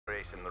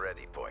Operation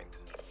Ready Point.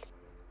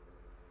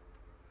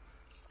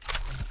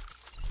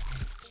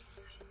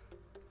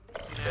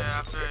 Yeah,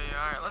 I feel you.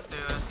 Alright, let's do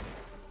this.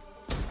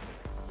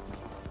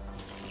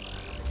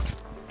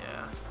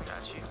 Yeah, I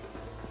got you.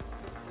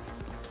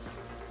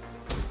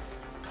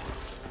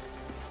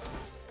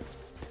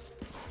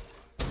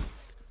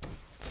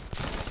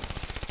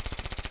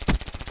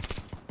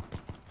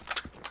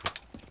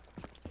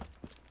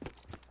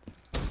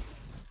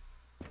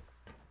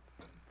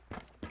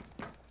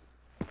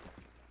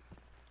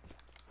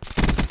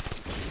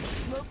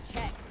 Smoke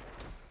check.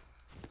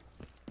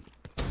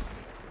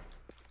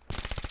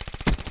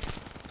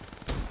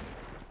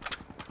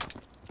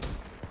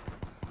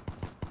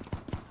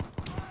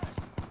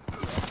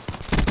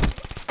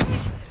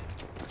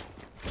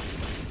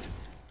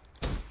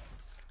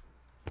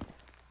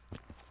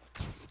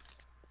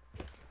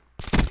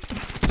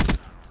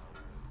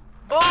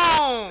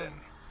 Boom!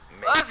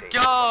 Let's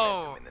Maintain go!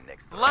 momentum in the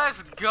next round.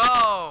 Let's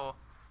go!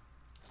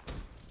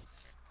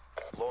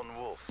 Lone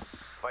Wolf,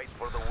 fight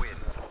for the win.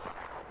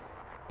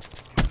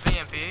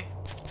 VMP.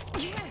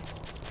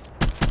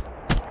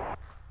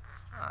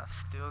 I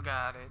still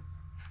got it.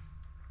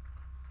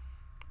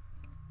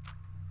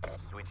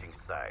 Switching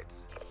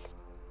sides.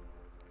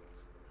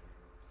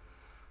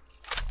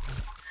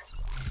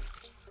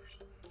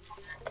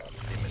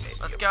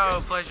 Eliminate Let's the go,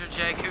 objective. Pleasure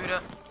J.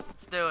 Kuda.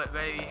 Let's do it,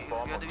 baby. It's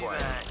Bomb good to be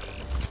acquired. back.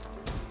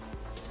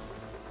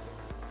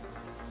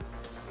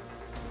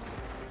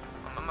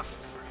 I'm a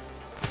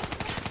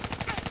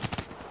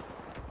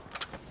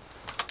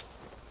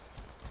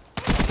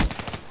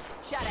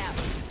Shut out.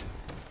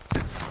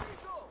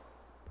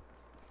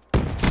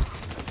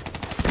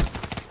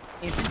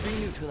 Infantry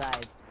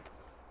neutralized.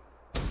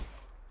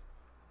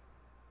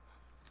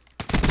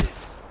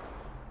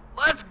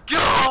 Let's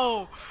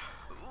go!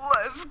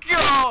 Let's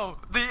go!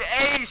 The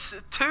ace!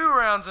 2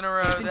 rounds in a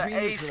row, the Infantry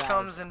ace neutralized.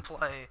 comes in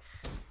play.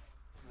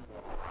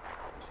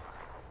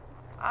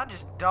 I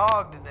just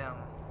dogged them.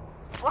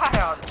 Flat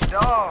out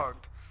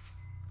dogged.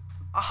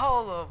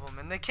 All of them.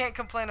 And they can't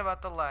complain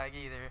about the lag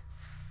either.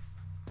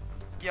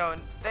 Yo,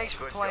 and thanks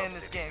for Good playing job,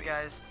 this City game, Beat.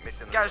 guys.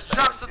 Mission Guys, reassignment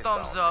drop the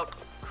thumbs inbound. up.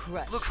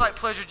 Crush. Looks like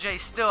Pleasure J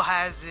still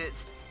has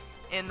it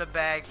in the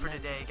bag for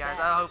today, guys.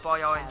 I hope all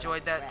y'all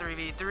enjoyed that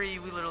 3v3.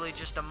 We literally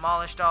just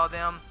demolished all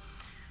them.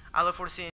 I look forward to seeing